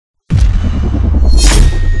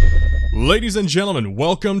Ladies and gentlemen,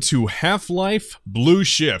 welcome to Half-Life Blue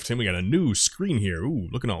Shift, and we got a new screen here. Ooh,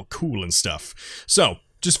 looking all cool and stuff. So,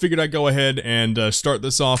 just figured I'd go ahead and start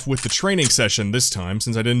this off with the training session this time,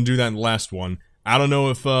 since I didn't do that in the last one. I don't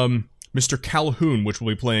know if Mr. Calhoun, which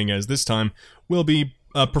we'll be playing as this time, will be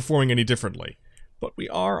performing any differently. But we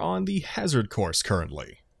are on the hazard course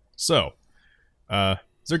currently. So, is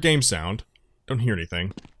there game sound? Don't hear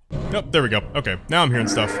anything. Nope, there we go. Okay, now I'm hearing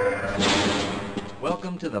stuff.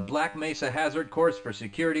 Welcome to the Black Mesa Hazard Course for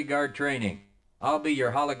Security Guard Training. I'll be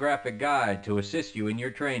your holographic guide to assist you in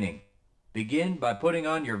your training. Begin by putting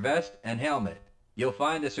on your vest and helmet. You'll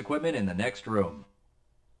find this equipment in the next room.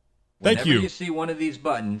 Thank you. Whenever you see one of these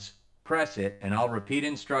buttons, press it and I'll repeat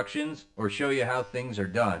instructions or show you how things are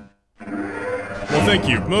done. Well, thank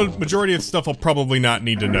you. Majority of the stuff I'll probably not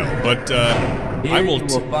need to know, but Here I will. you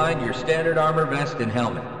will find your standard armor vest and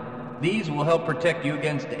helmet. These will help protect you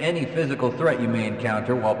against any physical threat you may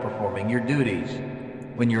encounter while performing your duties.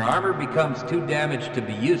 When your armor becomes too damaged to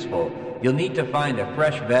be useful, you'll need to find a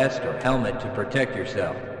fresh vest or helmet to protect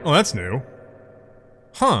yourself. Oh, that's new.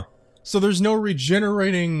 Huh. So there's no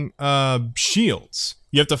regenerating shields.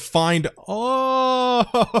 You have to find. Oh,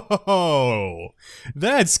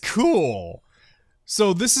 that's cool.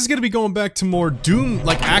 So this is gonna be going back to more Doom,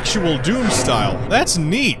 like actual Doom style. That's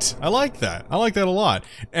neat. I like that. I like that a lot.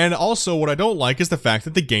 And also what I don't like is the fact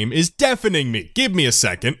that the game is deafening me. Give me a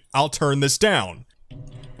second. I'll turn this down.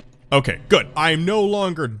 Okay, good. I'm no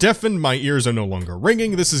longer deafened. My ears are no longer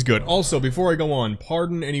ringing. This is good. Also, before I go on,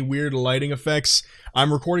 pardon any weird lighting effects.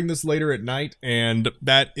 I'm recording this later at night, and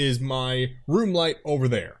that is my room light over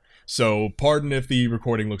there. So pardon if the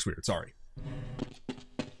recording looks weird. Sorry.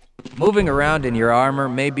 Moving around in your armor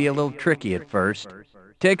may be a little tricky at first.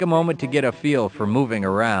 Take a moment to get a feel for moving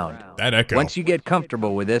around. That echo. Once you get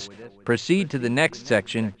comfortable with this, proceed to the next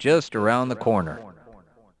section just around the corner.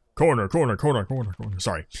 Corner.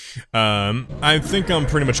 Sorry. I think I'm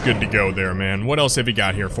pretty much good to go there, man. What else have you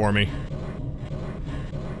got here for me?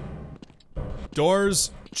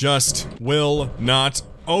 Doors just will not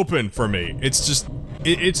open for me. It's just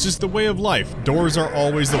the way of life. Doors are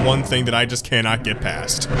always the one thing that I just cannot get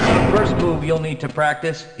past. The first move you'll need to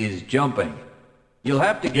practice is jumping. You'll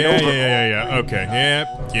have to get over... Yeah. Okay.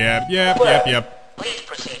 Yep. Please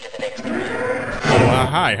proceed to the next room. Well,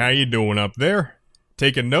 hi, how you doing up there?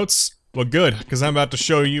 Taking notes? Well, good, because I'm about to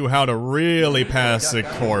show you how to really pass a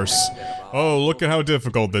course. Oh, look at how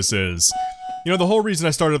difficult this is. You know, the whole reason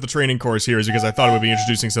I started the training course here is because I thought it would be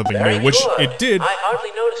introducing something new, which it did. I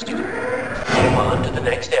hardly noticed you. Move on to the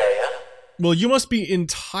next area. Well, you must be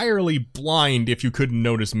entirely blind if you couldn't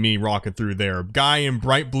notice me rocking through there. Guy in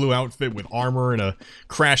bright blue outfit with armor and a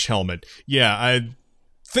crash helmet. Yeah, I'm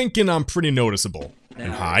thinking I'm pretty noticeable.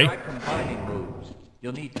 And hi. By combining moves,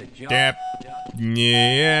 you'll need to jump. Yep.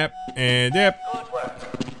 Yep. And yep. Good work.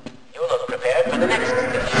 You look prepared for the next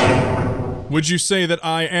station. Would you say that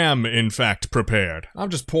I am, in fact, prepared? I'm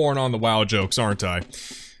just pouring on the WoW jokes, aren't I?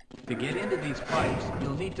 To get into these pipes,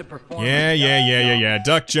 you'll need to perform... Yeah.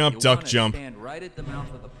 Duck jump. Stand right at the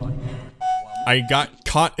mouth of the pipe. I got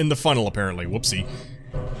caught in the funnel, apparently. Whoopsie.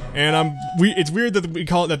 And it's weird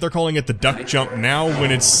that they're calling it the duck jump now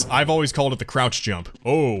when I've always called it the crouch jump.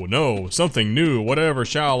 Oh, no. Something new. Whatever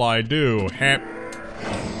shall I do?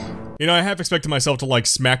 You know, I half expected myself to, like,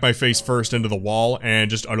 smack my face first into the wall and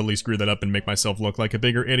just utterly screw that up and make myself look like a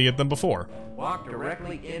bigger idiot than before. Walk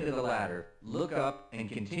directly into the ladder, look up, and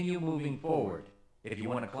continue moving forward. If you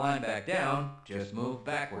want to climb back down, just move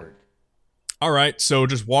backward. Alright, so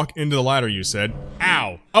just walk into the ladder, you said.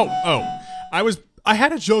 Ow! Oh! I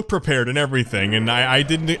had a joke prepared and everything, and I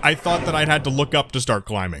thought that I'd had to look up to start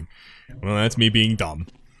climbing. Well, that's me being dumb.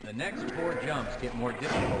 The next 4 jumps get more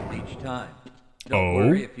difficult each time. Don't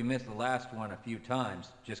worry if you miss the last one a few times.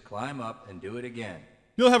 Just climb up and do it again.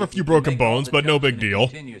 You'll have a few broken bones, but no big deal.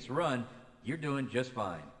 Continuous run, you're doing just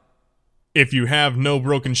fine. If you have no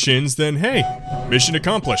broken shins, then hey, mission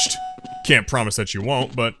accomplished. Can't promise that you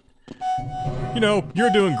won't, but you know, you're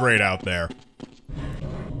doing great out there.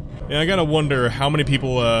 Yeah, I gotta wonder how many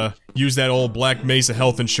people use that old Black Mesa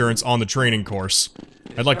health insurance on the training course.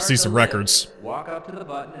 I'd like to see some records. Walk up to the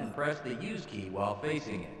button and press the use key while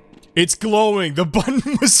facing it. It's glowing! The button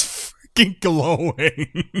was freaking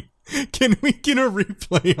glowing! Can we get a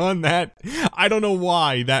replay on that? I don't know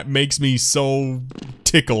why that makes me so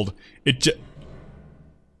tickled.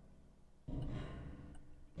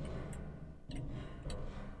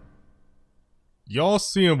 Y'all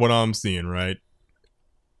seeing what I'm seeing, right?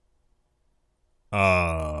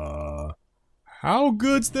 How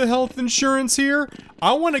good's the health insurance here?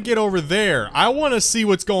 I want to get over there. I want to see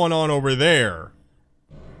what's going on over there.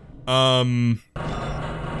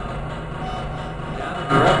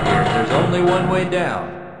 only one way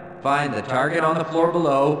down. Find the target on the floor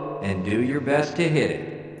below and do your best to hit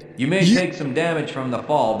it. You may take some damage from the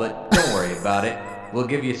fall, but don't worry about it. We'll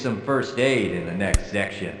give you some first aid in the next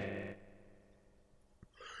section.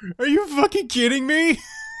 Are you fucking kidding me?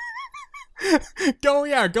 Go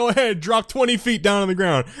ahead, drop 20 feet down on the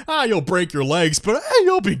ground. You'll break your legs, but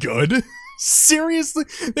you'll be good. Seriously?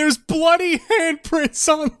 There's bloody handprints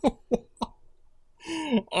on the wall.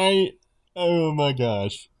 Oh my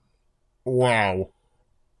gosh. Wow.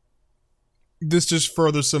 This just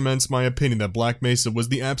further cements my opinion that Black Mesa was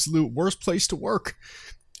the absolute worst place to work,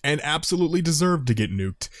 and absolutely deserved to get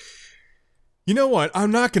nuked. You know what?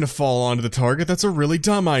 I'm not gonna fall onto the target. That's a really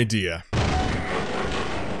dumb idea.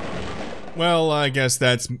 Well, I guess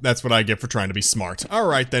that's what I get for trying to be smart.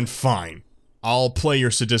 Alright then, fine. I'll play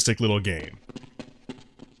your sadistic little game.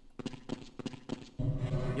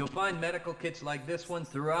 You'll find medical kits like this one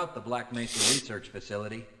throughout the Black Mesa Research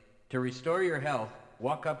Facility. To restore your health,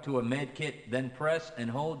 walk up to a med kit, then press and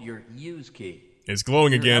hold your use key. It's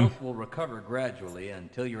glowing again. Your health will recover gradually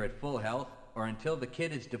until you're at full health or until the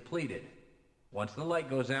kit is depleted. Once the light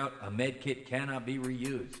goes out, a med kit cannot be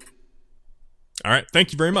reused. Alright,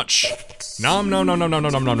 thank you very much. Nom nom nom nom nom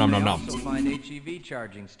nom nom nom nom nom nom. You also find HEV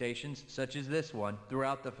charging stations such as this one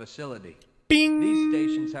throughout the facility. Bing! These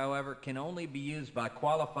stations, however, can only be used by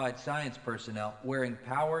qualified science personnel wearing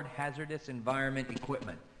powered hazardous environment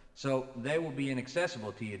equipment, so they will be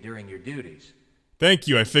inaccessible to you during your duties. Thank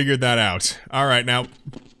you, I figured that out. Alright, now,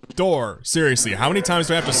 door, seriously, how many times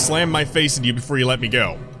do I have to slam my face into you before you let me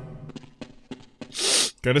go?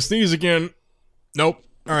 Gotta sneeze again. Nope.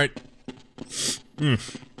 Alright.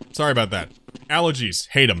 Sorry about that. Allergies.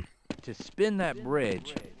 Hate them. To spin that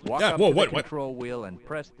bridge, walk up to the control wheel and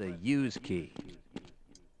press the use key.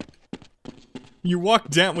 You walk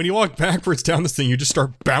down, when you walk backwards down this thing, you just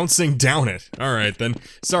start bouncing down it. Alright then.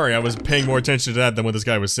 Sorry, I was paying more attention to that than what this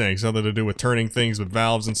guy was saying. Something to do with turning things with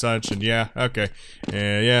valves and such, and yeah, okay.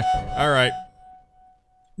 Yeah, alright.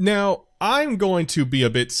 Now, I'm going to be a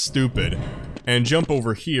bit stupid and jump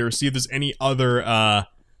over here, see if there's any other,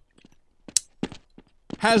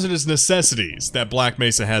 hazardous necessities that Black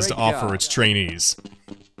Mesa has to offer its trainees.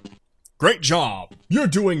 Great job! You're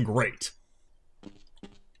doing great!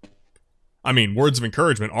 I mean, words of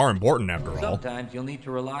encouragement are important after all. Sometimes you'll need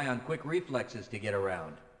to rely on quick reflexes to get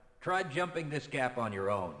around. Try jumping this gap on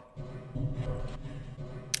your own.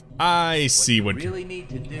 I see what you really need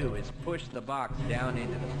to do is push the box down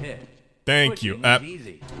into the pit. Thank you. It's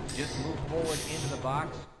easy. Just move forward into the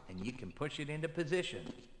box, and you can push it into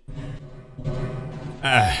position.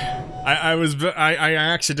 I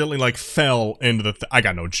accidentally, like, fell into the I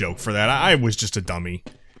got no joke for that. I was just a dummy.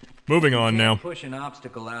 Moving on now. Push an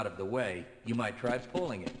obstacle out of the way, you might try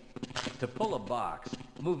pulling it. To pull a box,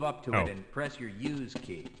 move up to it and press your use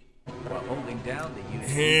key. While holding down the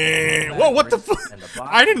use key. Whoa, what the fuck?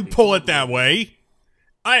 I didn't pull it that way.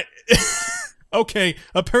 Okay,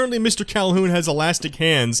 apparently Mr. Calhoun has elastic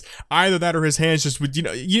hands. Either that or his hands just would,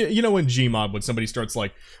 you know in Gmod when somebody starts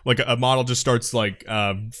like a model just starts like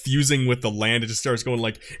fusing with the land, it just starts going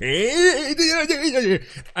like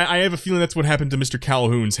I have a feeling that's what happened to Mr.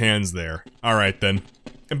 Calhoun's hands there. Alright then.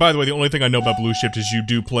 And by the way, the only thing I know about Blue Shift is you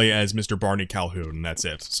do play as Mr. Barney Calhoun, and that's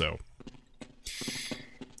it, so.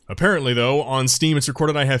 Apparently though, on Steam it's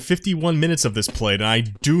recorded I have 51 minutes of this played, and I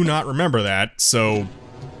do not remember that, so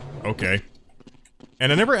okay.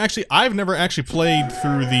 And I've never actually played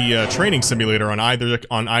through the training simulator on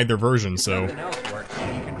either version, so. Nothing else works.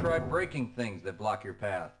 You can try breaking things that block your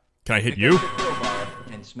path. Can I hit you? Pick up the crowbar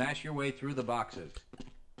and smash your way through the boxes.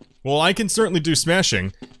 Well, I can certainly do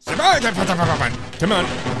smashing. Come on,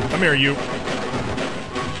 come here, you.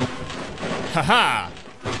 Haha!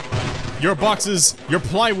 Your boxes, your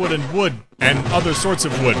plywood and wood, and other sorts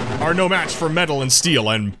of wood, are no match for metal and steel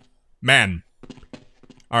and man.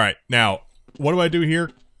 Alright, now. What do I do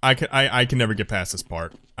here? I can never get past this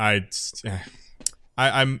part. I'm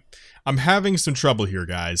having some trouble here,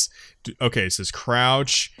 guys. Okay, it says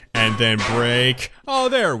crouch and then break. Oh,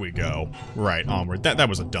 there we go. Right, onward. That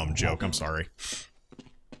was a dumb joke. I'm sorry.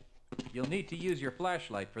 You'll need to use your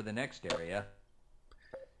flashlight for the next area.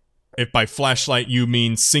 If by flashlight you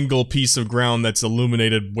mean single piece of ground that's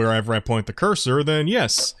illuminated wherever I point the cursor, then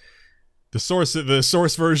yes. The source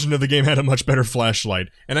version of the game had a much better flashlight,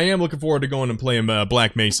 and I am looking forward to going and playing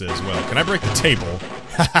Black Mesa as well. Can I break the table?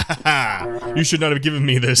 Ha ha ha! You should not have given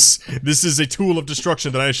me this. This is a tool of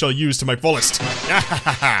destruction that I shall use to my fullest. Ha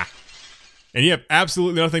ha ha! And you have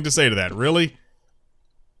absolutely nothing to say to that, really?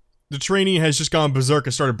 The trainee has just gone berserk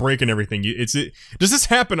and started breaking everything. Does this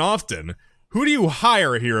happen often? Who do you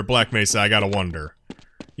hire here at Black Mesa, I gotta wonder?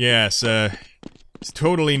 Yes,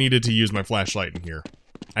 Totally needed to use my flashlight in here.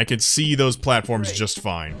 I could see those platforms just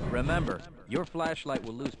fine. Remember, your flashlight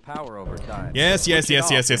will lose power over time. Yes. Yep.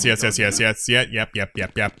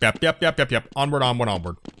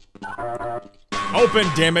 Onward. Open,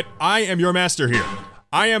 damn it. I am your master here.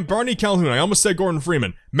 I am Barney Calhoun. I almost said Gordon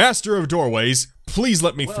Freeman. Master of doorways. Please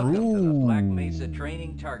let me Welcome through. to the Black Mesa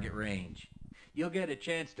training target range. You'll get a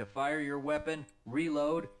chance to fire your weapon,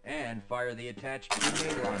 reload, and fire the attached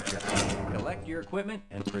grenade launcher. Collect your equipment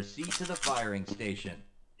and proceed to the firing station.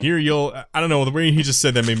 Here you'll, I don't know, the way he just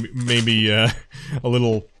said that made me a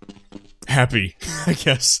little happy, I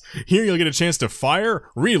guess. Here you'll get a chance to fire,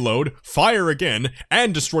 reload, fire again,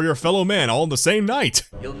 and destroy your fellow man all in the same night.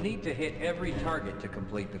 You'll need to hit every target to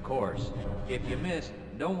complete the course. If you miss,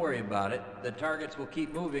 don't worry about it. The targets will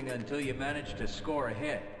keep moving until you manage to score a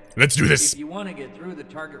hit. Let's do this. If you want to get through the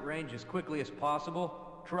target range as quickly as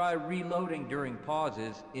possible, try reloading during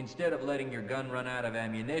pauses instead of letting your gun run out of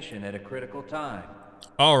ammunition at a critical time.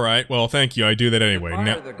 Alright, well thank you, I do that anyway. To fire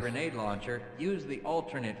Now, the grenade launcher, use the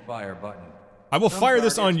alternate fire button. I will fire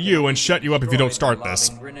this on you and shut you up if you don't start this.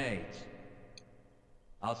 Grenades.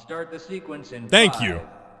 I'll start the sequence in Thank 5, you.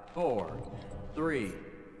 4, 3,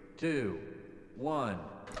 2, 1.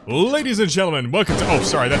 Ladies and gentlemen, welcome to- oh,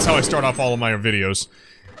 sorry, that's how I start off all of my videos.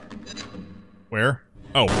 Where?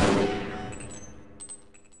 Oh.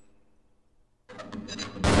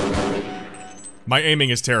 My aiming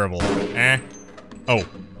is terrible. Eh. Oh. I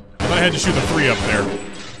thought I had to shoot the 3 up there.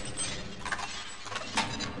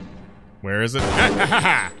 Where is it?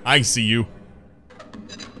 I see you.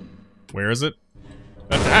 Where is it?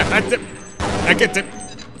 I get it.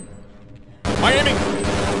 My aiming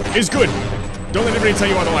is good. Don't let anybody tell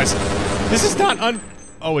you otherwise. This is not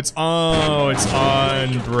oh, it's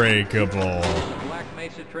unbreakable. Black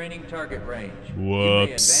Mesa training target range. Whoops. You may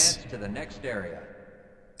advance to the next area.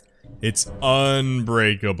 It's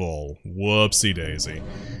unbreakable. Whoopsie daisy.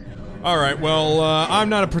 Alright, well, I'm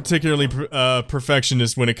not a particularly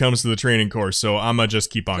perfectionist when it comes to the training course, so I'ma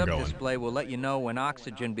just keep on going. Sub-display will let you know when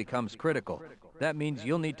oxygen becomes critical. That means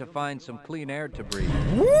you'll need to find some clean air to breathe.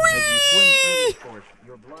 As you swim through this course,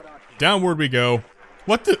 your blood oxygen... Downward we go.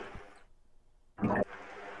 What the...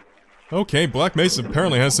 Okay, Black Mesa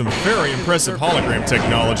apparently has some very impressive hologram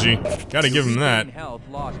technology. Gotta give him that. Health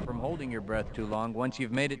lost from holding your breath too long once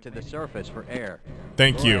you've made it to the surface for air.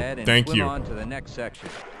 Thank you. Thank you. On to the next section.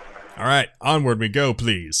 Alright, onward we go,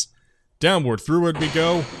 please. Downward, throughward we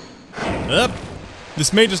go. Up.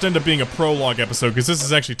 This may just end up being a prologue episode, because this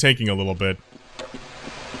is actually taking a little bit.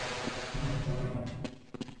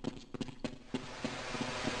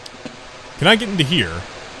 Can I get into here?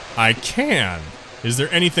 I can. Is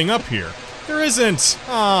there anything up here? There isn't!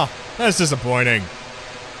 Ah, that's disappointing.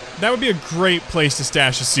 That would be a great place to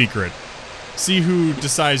stash a secret. See who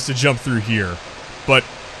decides to jump through here. But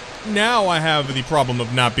now I have the problem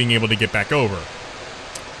of not being able to get back over.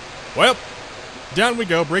 Well, down we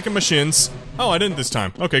go, breaking my shins. Oh, I didn't this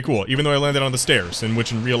time. Okay, cool. Even though I landed on the stairs, in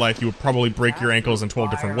which in real life you would probably break your ankles in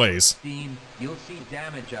 12 different ways. You'll see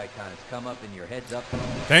damage icons come up in your heads-up.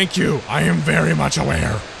 Thank you. I am very much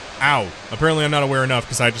aware. Ow. Apparently I'm not aware enough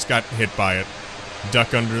because I just got hit by it.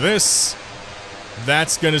 Duck under this.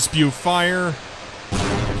 That's gonna spew fire.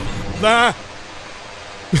 Ah!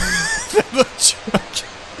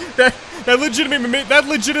 That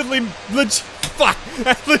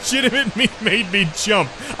legitimately made me jump.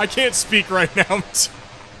 I can't speak right now.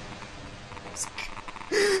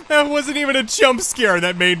 That wasn't even a jump scare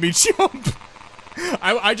that made me jump.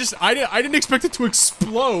 I didn't expect it to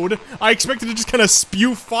explode. I expected it to just kind of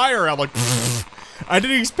spew fire out like. I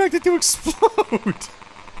didn't expect it to explode.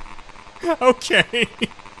 Okay.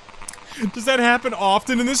 Does that happen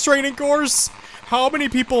often in this training course? How many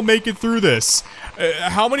people make it through this?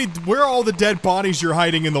 Where are all the dead bodies you're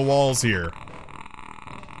hiding in the walls here?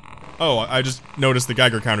 Oh, I just noticed the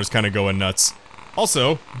Geiger counter's kind of going nuts.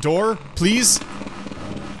 Also, door, please?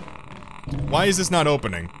 Why is this not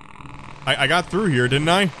opening? I got through here, didn't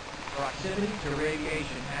I? Proximity to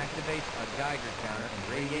radiation activates a Geiger counter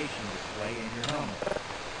and radiation display in your helmet.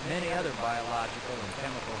 Many other biological and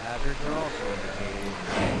chemical hazards are also indicated in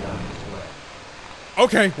the handgun display.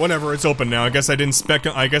 Okay, whatever, it's open now. I guess I didn't step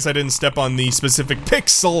on the specific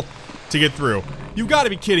pixel to get through. You gotta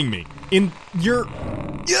be kidding me.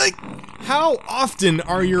 How often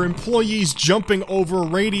are your employees jumping over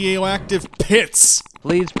radioactive pits?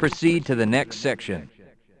 Please proceed to the next section.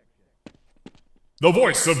 The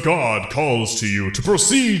voice of God calls to you to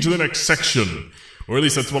proceed to the next section. Or at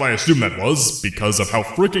least that's what I assume that was, because of how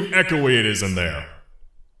freaking echoey it is in there.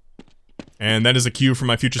 And that is a cue for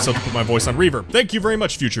my future self to put my voice on reverb. Thank you very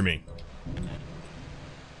much, future me.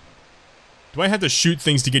 Do I have to shoot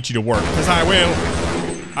things to get you to work? Because I will.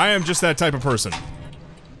 I am just that type of person.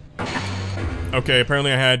 Okay,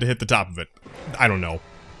 apparently I had to hit the top of it. I don't know.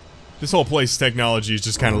 This whole place's technology is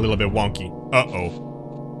just kind of a little bit wonky. Uh-oh.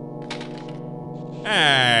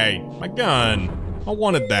 Hey, my gun. I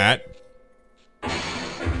wanted that.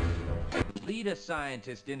 Lead a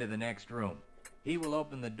scientist into the next room. He will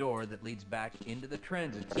open the door that leads back into the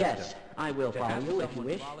transit system. Yes, I will To follow have you if you someone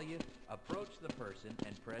wish. follow you, approach the person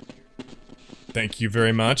and press your... Thank you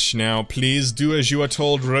very much. Now, please do as you are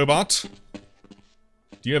told, robot.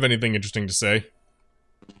 Do you have anything interesting to say?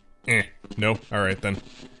 No? Alright then.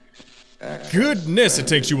 Goodness, it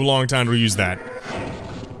takes you a long time to use that.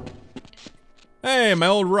 Hey, my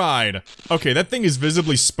old ride. Okay, that thing is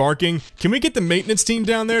visibly sparking. Can we get the maintenance team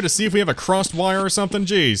down there to see if we have a crossed wire or something?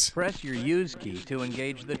 Jeez. Press your use key to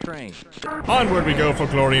engage the train. Onward we go,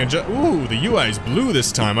 Folklorian. Ooh, the UI is blue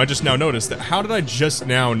this time. I just now noticed that. How did I just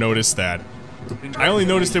now notice that? I only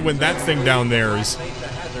noticed it when that thing down there is... Mesa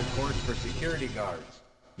hazard course for security guards.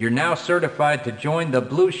 You're now certified to join the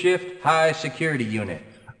Blue Shift High Security Unit.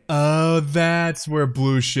 Oh, that's where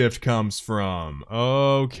blue shift comes from.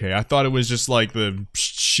 Okay, I thought it was just like the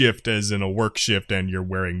shift as in a work shift and you're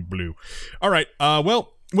wearing blue. Alright,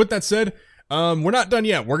 well, with that said, we're not done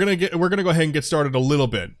yet. We're gonna go ahead and get started a little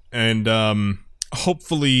bit. And,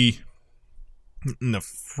 hopefully... What the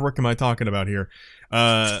frick am I talking about here?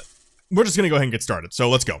 We're just gonna go ahead and get started, so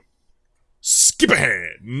let's go. Skip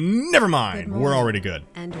ahead! Never mind, we're already good.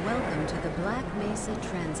 And welcome to the Black Mesa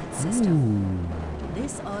Transit System.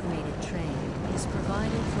 This automated train is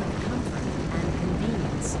provided for the comfort and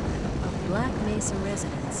convenience of Black Mesa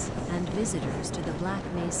residents and visitors to the Black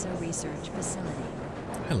Mesa Research Facility.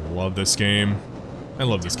 I love this game. I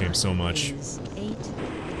love this game so much. It is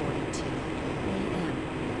 8:42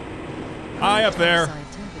 a.m. Hi up there.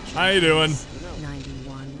 How you doing?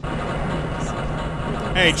 91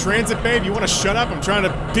 degrees. Hey, transit babe, you want to shut up? I'm trying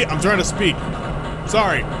to speak.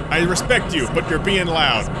 Sorry, I respect you, but you're being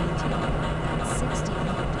loud. At 68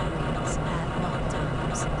 degrees at all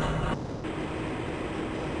times.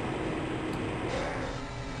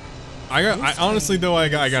 I honestly though I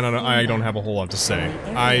don't have a whole lot to say.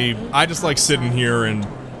 I just like sitting here and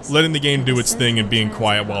letting the game do its thing and being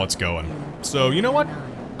quiet while it's going. So you know what?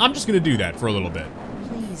 I'm just gonna do that for a little bit.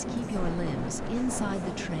 Please keep your limbs inside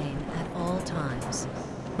the train at all times.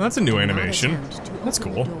 Well, that's a new Do not animation. attempt to That's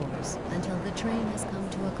open cool. the doors until the train has come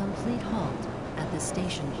to a complete halt at the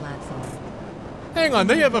station platform. Hang on,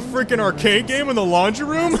 they have a freaking arcade game in the laundry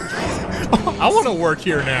room? I want to work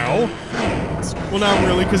here now. Well, not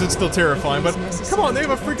really, because it's still terrifying, but come on, they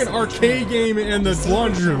have a freaking arcade game in the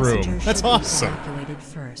laundry room. That's awesome. Evacuated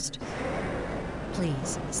first.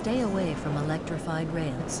 Please stay away from electrified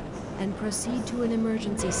rails and proceed to an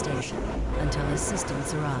emergency station until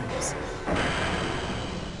assistance arrives.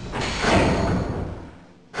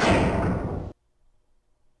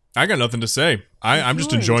 I got nothing to say. I'm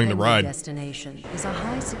just enjoying the Your ride. destination is a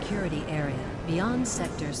high security area beyond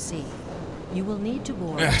Sector C. You will need to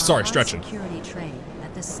board a Sorry, high stretching. security train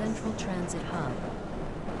at the Central Transit Hub.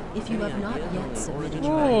 If you have not yet submitted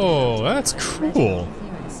your Oh, that's application cool. to the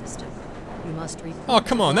clearance system, you must report Oh,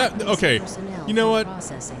 come on, to that- Black Mesa okay. personnel You know for what?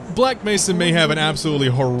 processing. Black Mesa may have an absolutely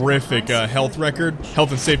horrific health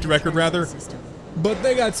and safety record rather, but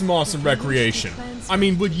they got some awesome recreation. I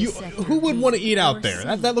mean, who would want to eat out there?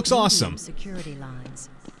 That looks awesome. Security lines.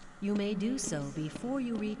 You may do so before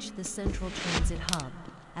you reach the Central Transit Hub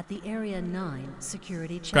at the Area 9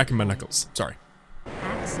 security checkpoint. Cracking my knuckles. Sorry.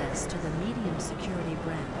 Access to the medium security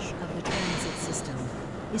branch of the transit system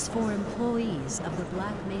is for employees of the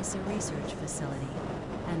Black Mesa Research Facility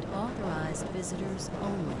and authorized visitors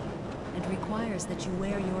only, and requires that you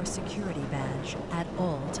wear your security badge at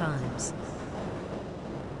all times.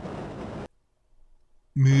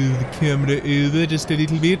 Move the camera over just a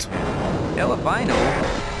little bit. Hell if I know.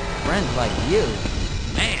 Friends like you.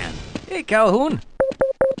 Man. Hey, Calhoun.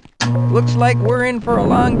 Looks like we're in for a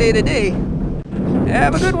long day today.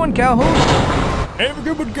 Have a good one, Calhoun. Have a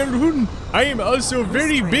good one, Calhoun. I am also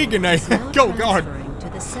very big and I... Oh, God.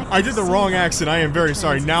 I did the wrong accent. I am very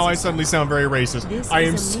sorry. Now I suddenly sound very racist. I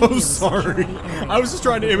am so sorry. I was just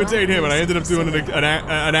trying to imitate him and I ended up doing an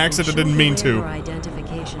accent I didn't mean Your to.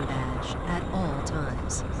 identification badge at all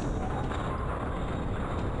times.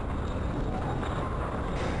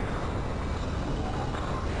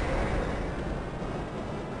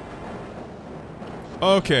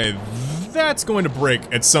 Okay, that's going to break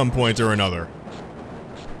at some point or another.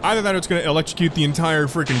 Either that or it's going to electrocute the entire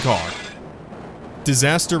freaking car.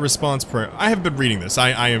 Disaster response prayer. I have been reading this.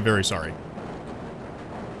 I am very sorry.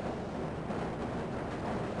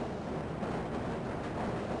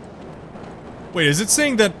 Wait, is it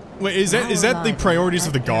saying that... Wait, is that the priorities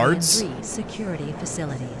of the guards? Security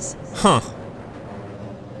facilities. Huh.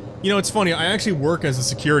 You know, it's funny, I actually work as a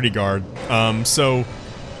security guard, so...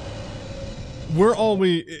 We're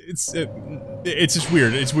always... It's just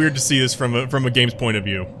weird. It's weird to see this from a game's point of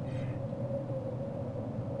view.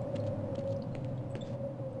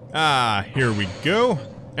 Ah, here we go.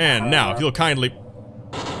 And now, if you'll kindly...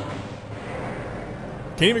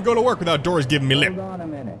 Can't even go to work without doors giving me lip. Hold on a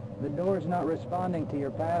minute. The door's not responding to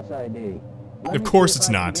your pass ID. Of course it's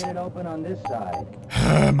not. Get it open on this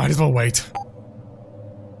side. Might as well wait.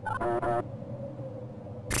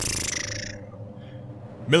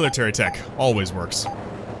 Military tech always works.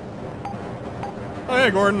 Oh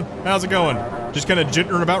hey Gordon, how's it going? Just kind of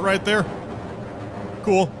jittering about right there?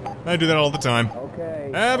 Cool. I do that all the time.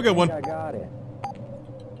 Okay. Have a good one. I got it.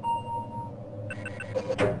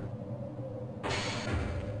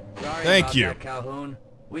 Sorry Thank about you. that, Calhoun.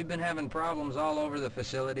 We've been having problems all over the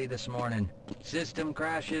facility this morning. System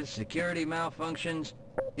crashes, security malfunctions.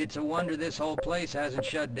 It's a wonder this whole place hasn't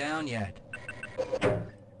shut down yet.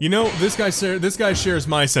 You know, this guy shares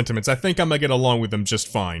my sentiments. I think I'm gonna get along with him just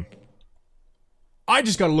fine. I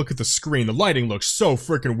just gotta look at the screen. The lighting looks so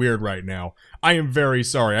freaking weird right now. I am very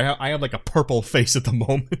sorry. I have like a purple face at the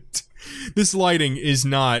moment. This lighting is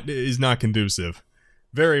not conducive.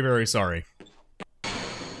 Very, very sorry.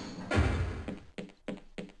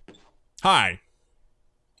 Hi.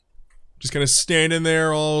 Just gonna stand in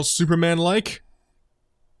there all Superman-like?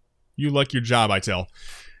 You like your job, I tell.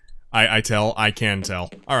 I can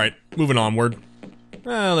tell. Alright, moving onward.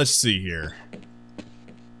 Let's see here.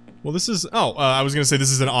 Well, this is... Oh, I was gonna say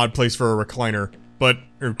this is an odd place for a recliner. But...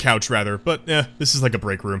 Or couch, rather. But, this is like a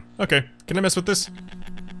break room. Okay, can I mess with this?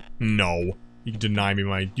 No. You deny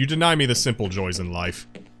me the simple joys in life.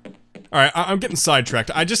 Alright, I'm getting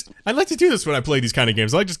sidetracked. I like to do this when I play these kind of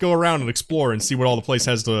games. I like to just go around and explore and see what all the place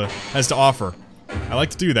has to offer. I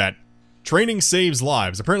like to do that. Training saves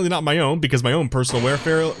lives. Apparently not my own, because my own personal my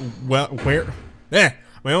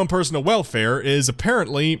own personal welfare is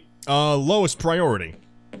apparently, lowest priority.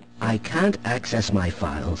 I can't access my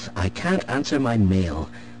files. I can't answer my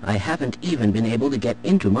mail. I haven't even been able to get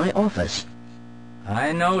into my office.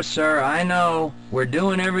 I know, sir, I know. We're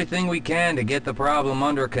doing everything we can to get the problem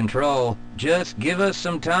under control. Just give us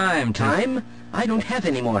some time to... Time? I don't have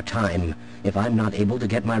any more time. If I'm not able to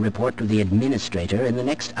get my report to the administrator in the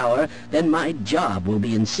next hour, then my job will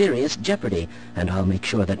be in serious jeopardy, and I'll make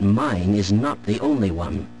sure that mine is not the only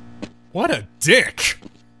one. What a dick!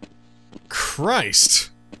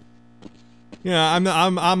 Christ. Yeah,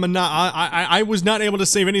 I was not able to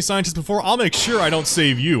save any scientists before. I'll make sure I don't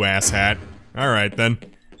save you, asshat. Alright, then.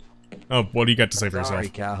 Oh, what do you got to say for yourself? Sorry,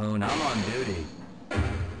 Calhoun, I'm on duty.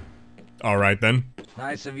 Alright, then.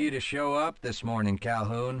 Nice of you to show up this morning,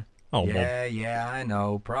 Calhoun. Oh, well. Yeah, I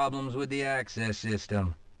know. Problems with the access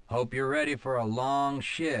system. Hope you're ready for a long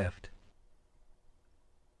shift.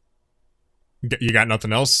 You got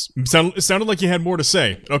nothing else? It sounded like you had more to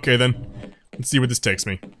say. Okay, then. Let's see where this takes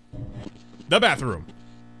me. The bathroom.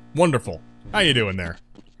 Wonderful. How you doing there?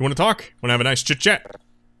 You want to talk? Want to have a nice chit-chat?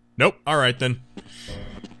 Nope. Alright, then.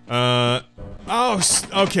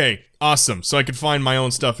 Okay. Awesome. So I could find my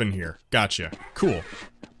own stuff in here. Gotcha. Cool.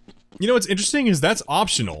 You know what's interesting is that's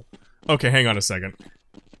optional. Okay, hang on a second.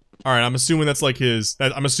 Alright, I'm assuming that's like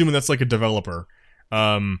I'm assuming that's like a developer.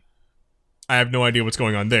 I have no idea what's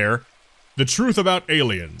going on there. The truth about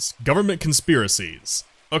aliens. Government conspiracies.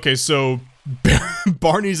 Okay, so...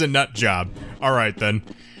 Barney's a nut job. Alright, then.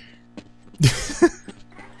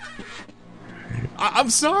 I'm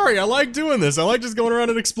sorry, I like doing this. I like just going around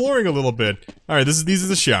and exploring a little bit. Alright, these are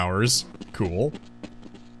the showers. Cool.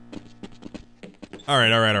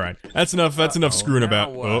 Alright. That's enough screwing about.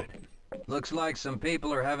 Oh. Looks like some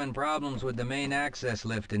people are having problems with the main access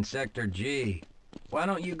lift in Sector G. Why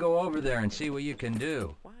don't you go over there and see what you can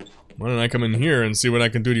do? Why don't I come in here and see what I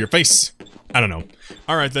can do to your face? I don't know.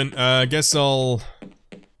 Alright then, I guess I'll...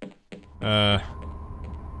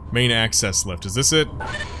 main access lift. Is this it?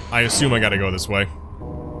 I assume I gotta go this way.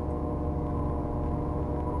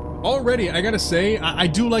 Already, I gotta say, I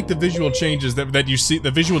do like the visual changes that you see,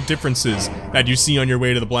 the visual differences that you see on your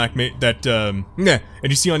way to the Black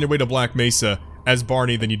you see on your way to Black Mesa as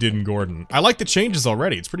Barney than you did in Gordon. I like the changes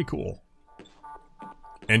already, it's pretty cool.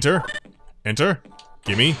 Enter. Enter.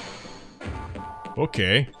 Gimme.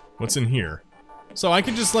 Okay, what's in here? So I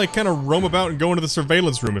can just like kind of roam about and go into the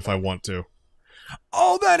surveillance room if I want to.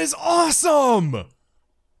 Oh, that is awesome!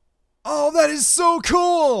 Oh, that is so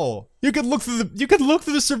cool! You could look through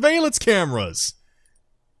the surveillance cameras.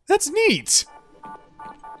 That's neat.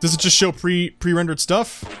 Does it just show pre-rendered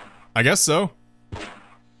stuff? I guess so.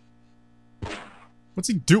 What's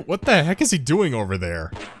he do? What the heck is he doing over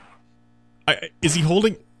there? Is he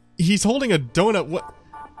holding... He's holding a donut. What?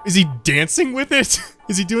 Is he dancing with it?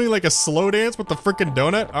 Is he doing like a slow dance with the frickin'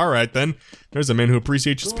 donut? Alright then. There's a man who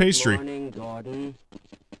appreciates his pastry. Good morning, Gordon.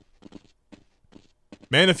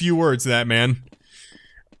 Man, a few words, that man.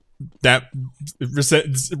 That...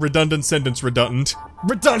 redundant sentence, redundant.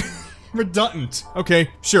 Redundant. Okay,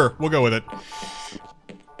 sure, we'll go with it.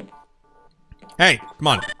 Hey, come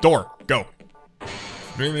on, door, go.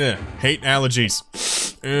 Hate allergies.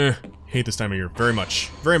 Hate this time of year, very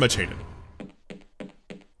much hate it.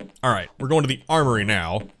 Alright, we're going to the armory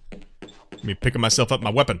now. Let me picking myself up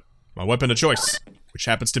my weapon of choice, which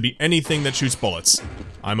happens to be anything that shoots bullets.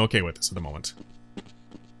 I'm okay with this at the moment.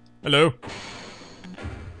 Hello.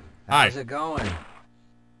 Hi. How's it going?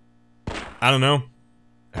 I don't know.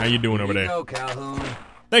 How you doing over Here you there? go, Calhoun.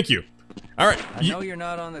 Thank you. Alright. I know you're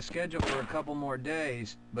not on the schedule for a couple more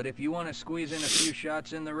days, but if you want to squeeze in a few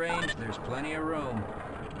shots in the range, there's plenty of room.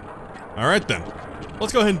 Alright then.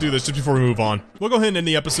 Let's go ahead and do this just before we move on. We'll go ahead and end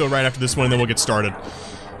the episode right after this one and then we'll get started.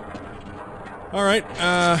 Alright,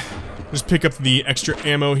 just pick up the extra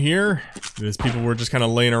ammo here. These people were just kind of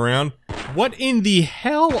laying around. What in the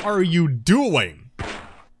hell are you doing?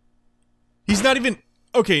 He's not even...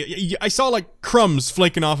 Okay, I saw like crumbs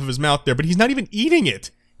flaking off of his mouth there, but he's not even eating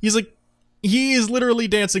it. He's like... He is literally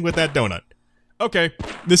dancing with that donut. Okay,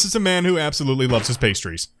 this is a man who absolutely loves his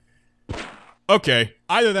pastries. Okay,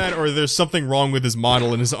 either that or there's something wrong with his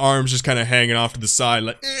model and his arms just kind of hanging off to the side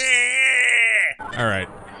like... Alright,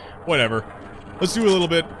 whatever. Let's do a little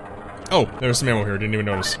bit... Oh, there's some ammo here, didn't even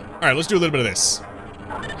notice. Alright, let's do a little bit of this.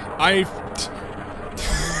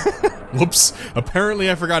 Whoops. Apparently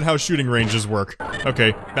I forgot how shooting ranges work.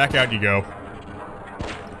 Okay, back out you go.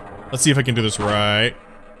 Let's see if I can do this right.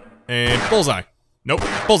 And bullseye. Nope.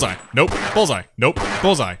 Bullseye. Nope. Bullseye. Nope.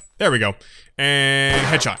 Bullseye. There we go. And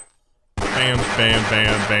headshot. Bam, bam,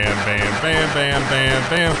 bam, bam, bam, bam, bam, bam,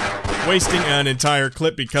 bam. Wasting an entire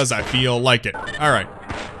clip because I feel like it. Alright.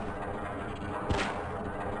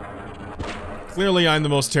 Clearly I'm the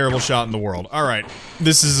most terrible shot in the world. Alright.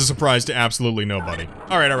 This is a surprise to absolutely nobody.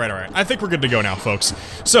 Alright, alright, alright. I think we're good to go now, folks.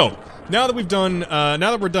 So, now that we've done, now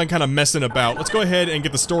that we're done kind of messing about, let's go ahead and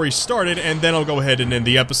get the story started, and then I'll go ahead and end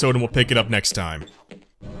the episode and we'll pick it up next time.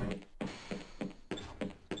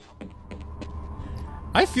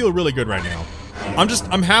 I feel really good right now.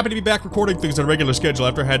 I'm happy to be back recording things on a regular schedule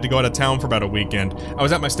after I had to go out of town for about a weekend. I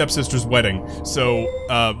was at my stepsister's wedding, so,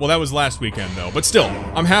 well that was last weekend though, but still,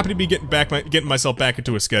 I'm happy to be getting myself back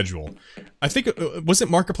into a schedule. I think, was it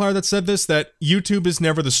Markiplier that said this? That YouTube is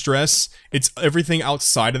never the stress, it's everything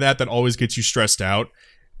outside of that that always gets you stressed out.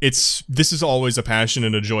 This is always a passion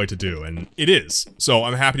and a joy to do, and it is. So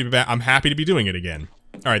I'm happy to be back, I'm happy to be doing it again.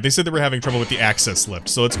 Alright, they said they were having trouble with the access lift,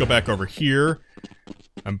 so let's go back over here.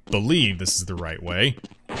 I believe this is the right way.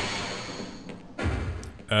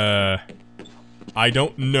 I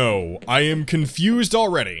don't know. I am confused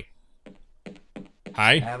already.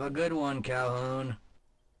 Hi. Have a good one, Calhoun.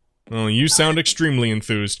 Well, you sound extremely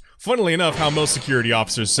enthused. Funnily enough, how most security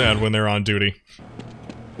officers sound when they're on duty. I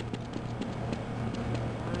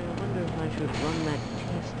wonder if I should run that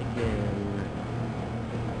test again.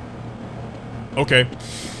 Okay.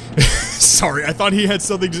 Sorry, I thought he had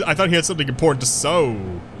something. I thought he had something important to sow.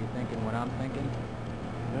 You thinking what I'm thinking?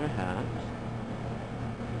 Perhaps.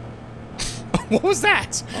 What was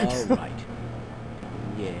that? All right.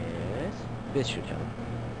 Yes, this should help.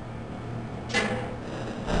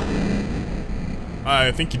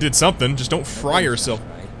 I think you did something. Just don't fry yourself.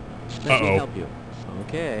 Let me help you.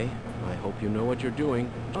 Okay. I hope you know what you're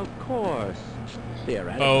doing. Of course.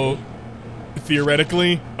 Theoretically. Oh,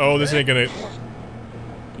 theoretically? Oh, this ain't gonna.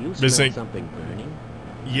 Do you this smell ain't- something burning?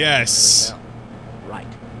 Yes. Right.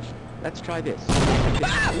 Let's try this.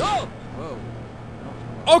 Whoa!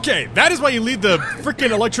 Okay, that is why you leave the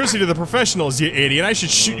freaking electricity to the professionals, you idiot. I should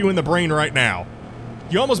shoot you in the brain right now.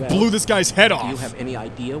 You almost blew this guy's head off. Do you have any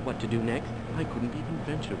idea what to do next? I couldn't even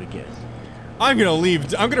venture to guess. I'm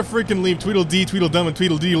gonna freaking leave Tweedledee, Tweedledum, and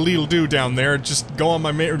Tweedledee-Leedle-Doo down there. Just go on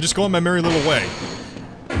my merry little way.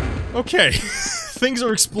 Okay, things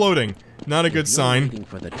are exploding. Not a good sign. If you're waiting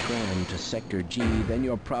for the tram to Sector G, then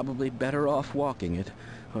you're probably better off walking it.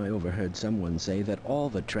 I overheard someone say that all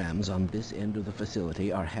the trams on this end of the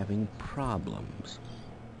facility are having problems.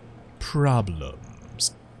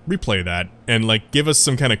 Problems. Replay that, and like, give us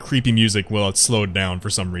some kind of creepy music while it's slowed down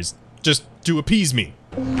for some reason. Just to appease me.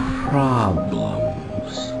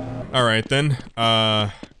 Problems. Alright then,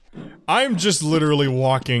 I'm just literally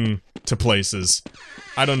walking to places.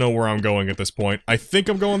 I don't know where I'm going at this point. I think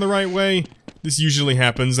I'm going the right way. This usually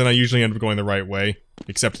happens, and I usually end up going the right way.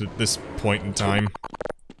 Except at this point in time.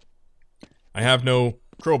 I have no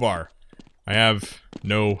crowbar. I have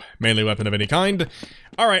no melee weapon of any kind.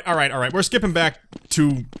 Alright, alright, alright. We're skipping back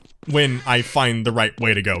to when I find the right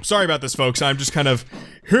way to go. Sorry about this, folks. I'm just kind of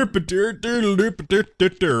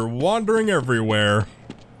wandering everywhere.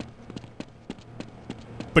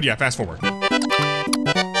 But yeah, fast forward.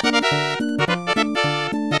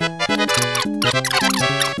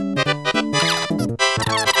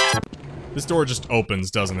 This door just opens,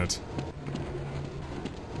 doesn't it?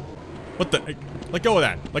 What the? Let go of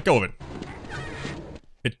that. Let go of it.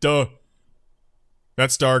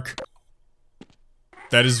 That's dark.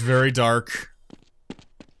 That is very dark.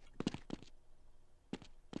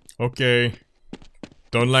 Okay.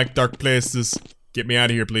 Don't like dark places. Get me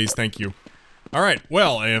out of here, please. Thank you. Alright,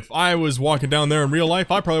 well, if I was walking down there in real life,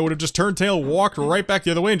 I probably would have just turned tail, walked right back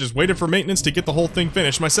the other way, and just waited for maintenance to get the whole thing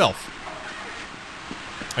finished myself.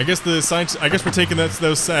 I guess the science. I guess we're taking that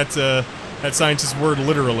scientist's word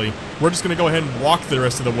literally. We're just gonna go ahead and walk the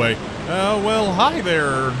rest of the way. Well, hi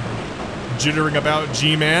there, jittering about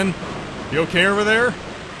G-Man. You okay over there?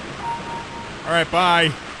 All right, bye.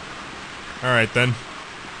 All right then.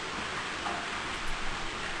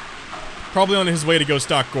 Probably on his way to go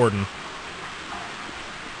stalk Gordon.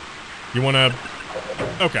 You wanna?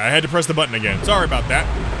 Okay, I had to press the button again. Sorry about that.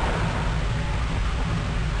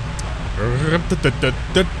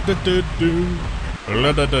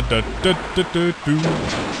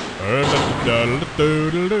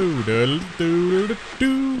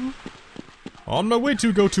 On my way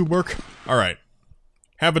to go to work. Alright.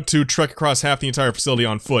 Having to trek across half the entire facility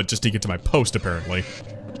on foot just to get to my post, apparently.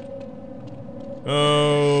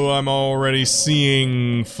 Oh, I'm already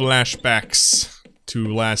seeing flashbacks to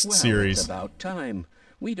last series. It's about time.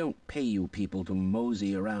 We don't pay you people to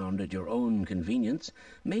mosey around at your own convenience.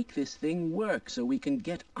 Make this thing work so we can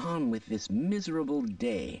get on with this miserable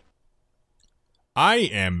day. I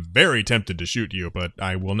am very tempted to shoot you, but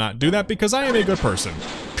I will not do that because I am a good person.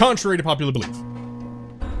 Contrary to popular belief.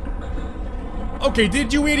 Okay,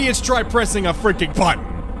 did you idiots try pressing a freaking button?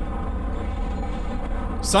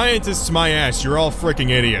 Scientists my ass, you're all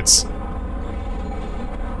freaking idiots.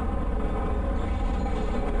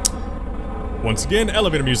 Once again,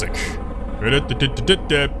 elevator music.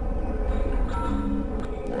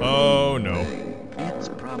 Oh no. It's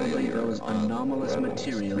probably those anomalous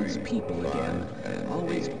materials people again.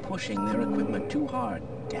 Always pushing their equipment too hard,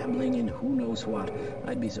 dabbling in who knows what.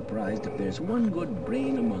 I'd be surprised if there's one good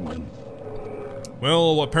brain among them.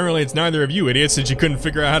 Well, apparently it's neither of you idiots since you couldn't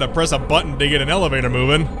figure out how to press a button to get an elevator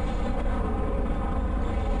moving.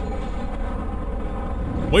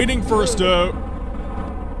 Waiting for us to...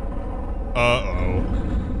 Uh-oh.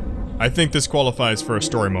 I think this qualifies for a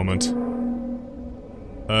story moment.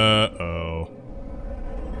 Uh-oh.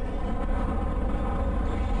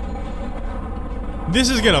 This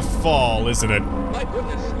is gonna fall, isn't it? My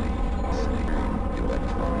goodness.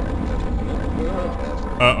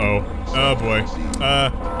 Uh-oh. Oh boy.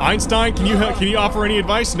 Einstein, can you offer any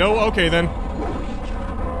advice? No? Okay then.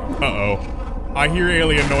 Uh-oh. I hear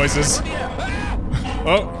alien noises.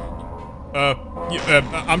 Oh.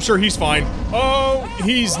 I'm sure he's fine. Oh,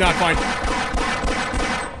 he's not fine.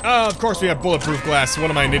 Of course we have bulletproof glass.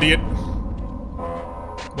 What am I, an idiot?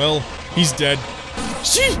 Well, he's dead.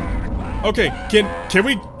 Shee! Okay, can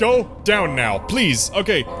we go down now, please?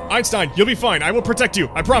 Okay, Einstein, you'll be fine. I will protect you.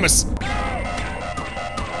 I promise.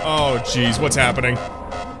 Oh, jeez, what's happening?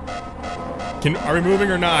 Are we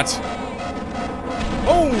moving or not?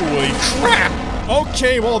 Holy crap!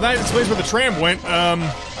 Okay, well that explains where the tram went.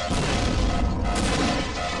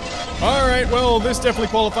 Alright, well, this definitely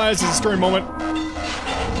qualifies as a story moment.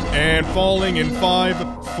 And falling in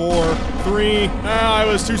 5, 4, 3... I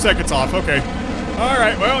was 2 seconds off, okay.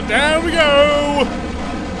 Alright, well, down we go!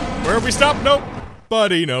 Where have we stopped? Nope.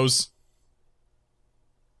 But he knows.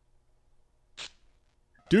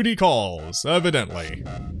 Duty calls, evidently.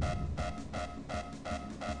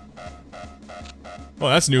 Well,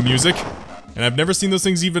 that's new music. And I've never seen those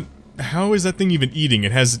things even... How is that thing even eating?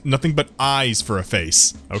 It has nothing but eyes for a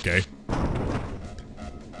face. Okay.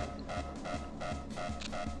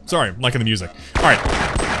 Sorry, I'm liking the music.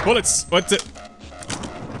 Alright. Bullets! What's it?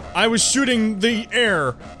 I was shooting the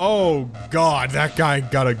air. Oh, God. That guy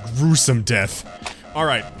got a gruesome death.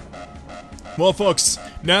 Alright. Well, folks,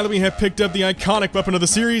 now that we have picked up the iconic weapon of the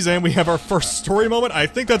series and we have our first story moment, I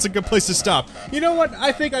think that's a good place to stop. You know what?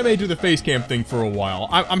 I think I may do the face cam thing for a while.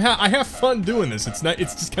 I have fun doing this. It's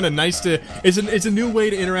just kind of nice to. It's a new way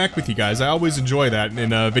to interact with you guys. I always enjoy that in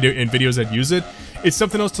videos that use it. It's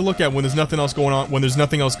something else to look at when there's nothing else going on. When there's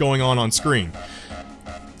nothing else going on screen.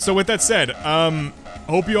 So with that said,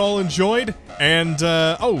 hope you all enjoyed, and,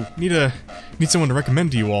 oh, need someone to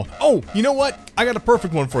recommend to you all. Oh, you know what? I got a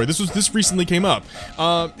perfect one for you. This recently came up.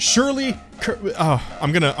 Shirley,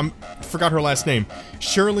 forgot her last name.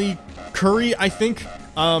 Shirley Curry, I think.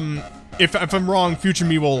 If I'm wrong, future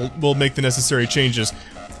me will make the necessary changes.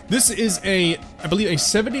 This is I believe a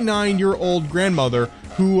 79-year-old grandmother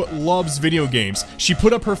who loves video games. She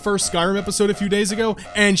put up her first Skyrim episode a few days ago,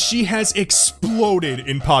 and she has exploded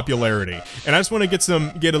in popularity. And I just want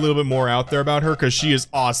to get a little bit more out there about her, because she is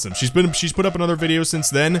awesome. She's put up another video since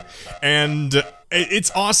then, and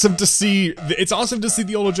it's awesome to see. It's awesome to see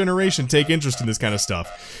the older generation take interest in this kind of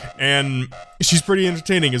stuff, and she's pretty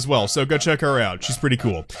entertaining as well. So go check her out. She's pretty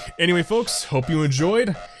cool. Anyway, folks, hope you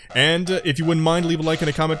enjoyed. And if you wouldn't mind, leave a like and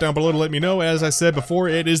a comment down below to let me know. As I said before,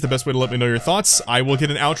 it is the best way to let me know your thoughts. I will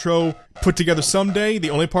get an outro put together someday. The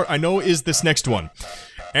only part I know is this next one.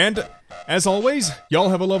 And, as always, y'all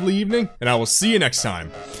have a lovely evening, and I will see you next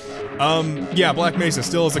time. Yeah, Black Mesa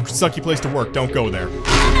still is a sucky place to work. Don't go there.